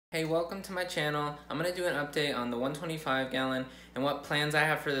Hey, welcome to my channel. I'm going to do an update on the 125 gallon and what plans I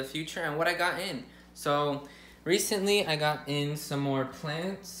have for the future and what I got in. So recently I got in some more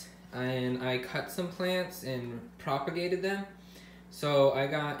plants and I cut some plants and propagated them. So I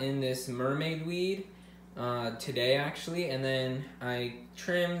got in this mermaid weed today actually, and then I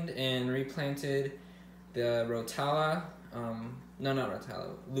trimmed and replanted the Rotala, no, not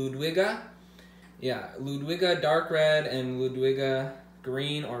Rotala, Ludwiga. Yeah, Ludwiga dark red and Ludwiga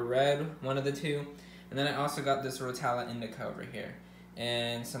green or red, one of the two. And then I also got this Rotala indica over here,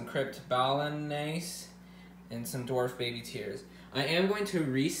 and some Crypt Balanase, and some Dwarf Baby Tears. I am going to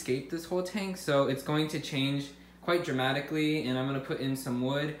rescape this whole tank, so it's going to change quite dramatically, and I'm going to put in some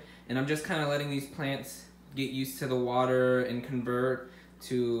wood, and I'm just kind of letting these plants get used to the water and convert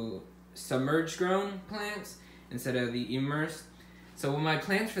to submerged grown plants instead of the immersed. So my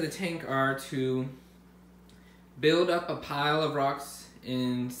plans for the tank are to build up a pile of rocks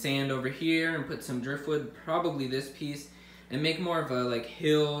in sand over here and put some driftwood, probably this piece, and make more of a like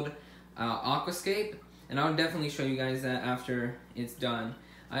hilled aquascape, and I'll definitely show you guys that after it's done.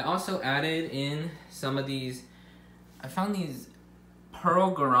 I also added in some of these, I found these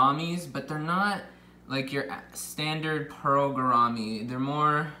pearl gouramis, but they're not like your standard pearl gourami. They're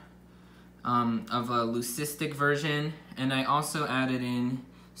more of a leucistic version, and I also added in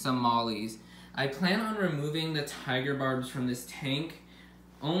some mollies. I plan on removing the tiger barbs from this tank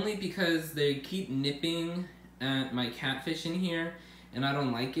only because they keep nipping at my catfish in here and I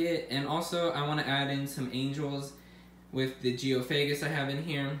don't like it. And also I want to add in some angels with the geophagus I have in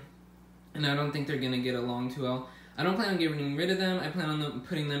here, and I don't think they're going to get along too well. I don't plan on getting rid of them. I plan on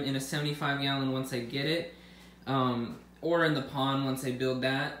putting them in a 75 gallon once I get it, or in the pond once I build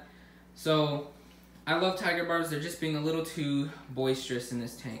that. So I love tiger barbs. They're just being a little too boisterous in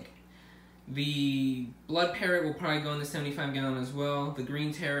this tank. The blood parrot will probably go in the 75 gallon as well. The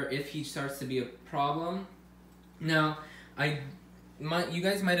green terror, if he starts to be a problem. Now, you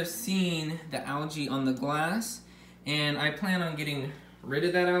guys might have seen the algae on the glass, and I plan on getting rid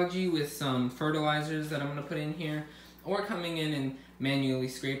of that algae with some fertilizers that I'm going to put in here, or coming in and manually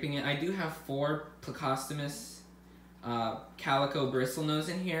scraping it. I do have 4 Plecostomus calico bristlenose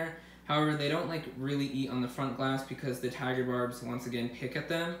in here. However, they don't like really eat on the front glass because the tiger barbs once again pick at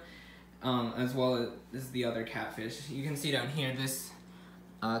them. As well as the other catfish. You can see down here this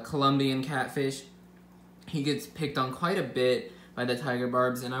Colombian catfish. He gets picked on quite a bit by the tiger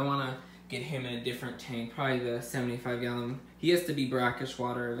barbs, and I want to get him in a different tank, probably the 75 gallon. He has to be brackish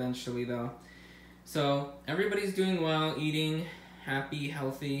water eventually though. So everybody's doing well, eating, happy,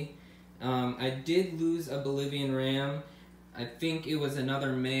 healthy. I did lose a Bolivian ram. I think it was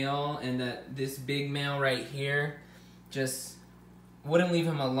another male, and that this big male right here just wouldn't leave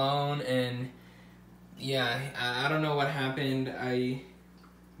him alone, and yeah, I don't know what happened. I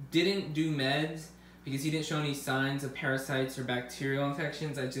didn't do meds because he didn't show any signs of parasites or bacterial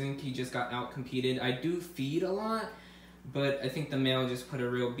infections. I think he just got out-competed. I do feed a lot, but I think the male just put a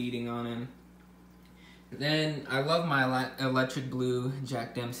real beating on him. Then I love my electric blue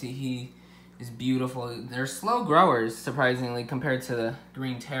Jack Dempsey. He is beautiful. They're slow growers, surprisingly, compared to the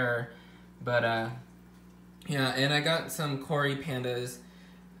green terror, but yeah, and I got some Cory pandas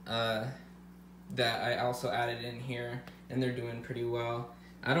that I also added in here, and they're doing pretty well.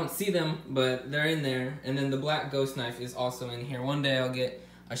 I don't see them, but they're in there. And then the black ghost knife is also in here. One day I'll get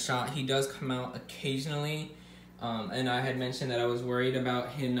a shot. He does come out occasionally, and I had mentioned that I was worried about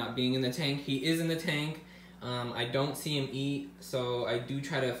him not being in the tank. He is in the tank. I don't see him eat, so I do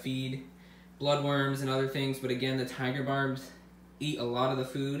try to feed bloodworms and other things, but again, the tiger barbs eat a lot of the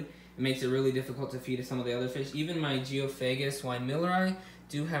food. It makes it really difficult to feed some of the other fish. Even my Geophagus Weimilleri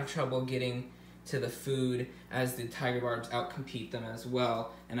do have trouble getting to the food as the tiger barbs outcompete them as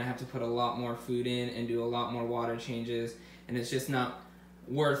well. And I have to put a lot more food in and do a lot more water changes, and it's just not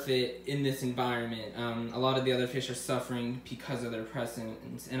worth it in this environment. A lot of the other fish are suffering because of their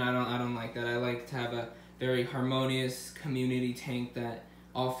presence, and I don't like that. I like to have a very harmonious community tank that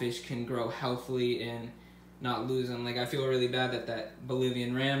all fish can grow healthily and not lose them. Like, I feel really bad that that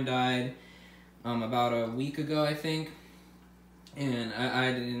Bolivian ram died about a week ago, I think, and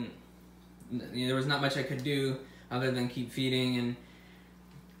I didn't, you know, there was not much I could do other than keep feeding, and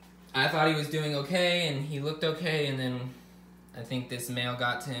I thought he was doing okay and he looked okay, and then I think this male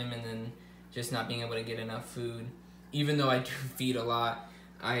got to him, and then just not being able to get enough food. Even though I do feed a lot,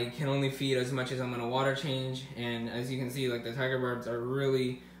 I can only feed as much as I'm gonna water change, and as you can see, like, the tiger barbs are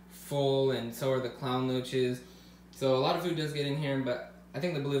really full, and so are the clown loaches. So a lot of food does get in here, but I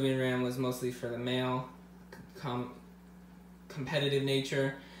think the Bolivian ram was mostly for the male competitive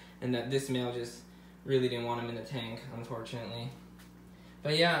nature, and that this male just really didn't want him in the tank, unfortunately.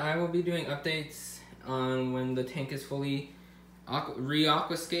 But yeah, I will be doing updates on when the tank is fully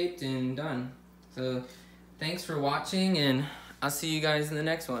re-aquascaped and done. So thanks for watching, and I'll see you guys in the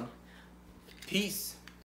next one. Peace.